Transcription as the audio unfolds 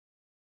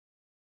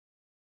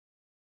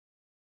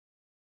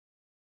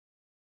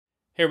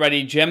Hey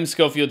everybody, Jem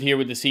Schofield here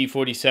with the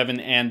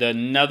C47 and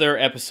another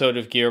episode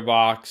of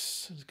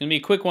Gearbox. It's going to be a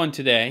quick one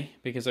today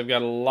because I've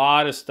got a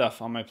lot of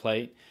stuff on my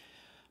plate.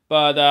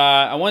 But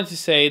I wanted to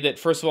say that,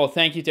 first of all,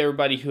 thank you to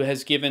everybody who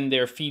has given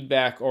their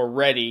feedback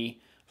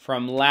already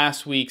from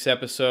last week's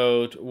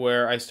episode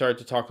where I started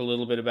to talk a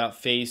little bit about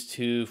Phase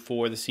 2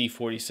 for the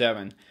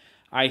C47.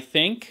 I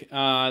think,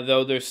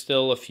 though there's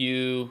still a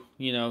few,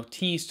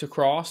 T's to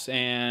cross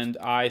and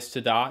I's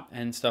to dot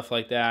and stuff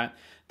like that,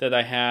 that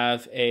I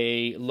have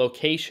a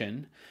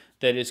location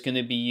that is going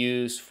to be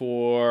used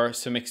for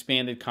some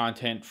expanded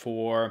content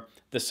for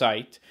the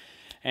site.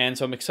 And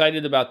so I'm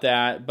excited about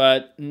that,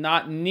 but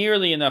not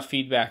nearly enough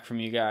feedback from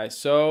you guys.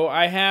 So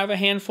I have a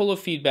handful of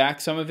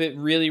feedback, some of it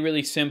really,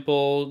 really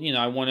simple.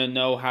 I want to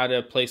know how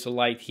to place a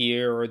light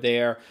here or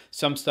there.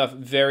 Some stuff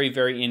very,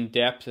 very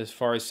in-depth as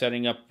far as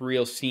setting up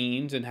real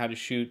scenes and how to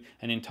shoot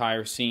an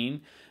entire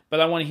scene. But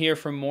I want to hear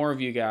from more of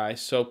you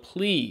guys. So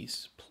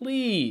please,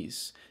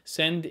 please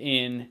send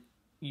in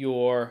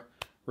your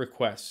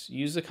requests.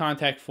 Use the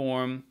contact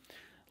form.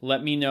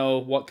 Let me know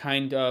what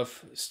kind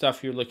of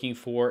stuff you're looking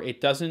for. It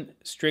doesn't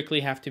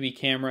strictly have to be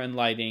camera and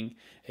lighting.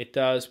 It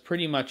does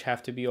pretty much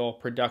have to be all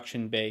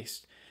production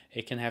based.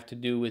 It can have to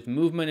do with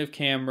movement of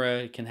camera.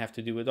 It can have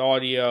to do with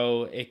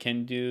audio. It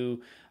can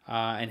do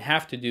and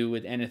have to do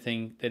with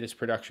anything that is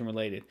production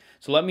related.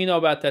 So let me know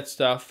about that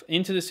stuff.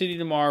 Into the City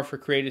tomorrow for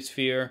Creative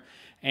Sphere.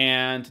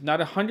 And not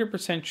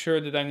 100% sure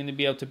that I'm going to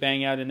be able to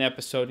bang out an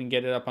episode and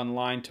get it up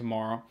online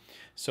tomorrow.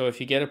 So if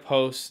you get a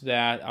post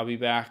that I'll be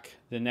back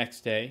the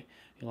next day,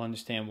 you'll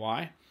understand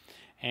why.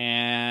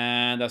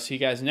 And I'll see you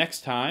guys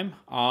next time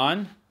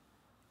on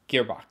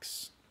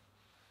Gearbox.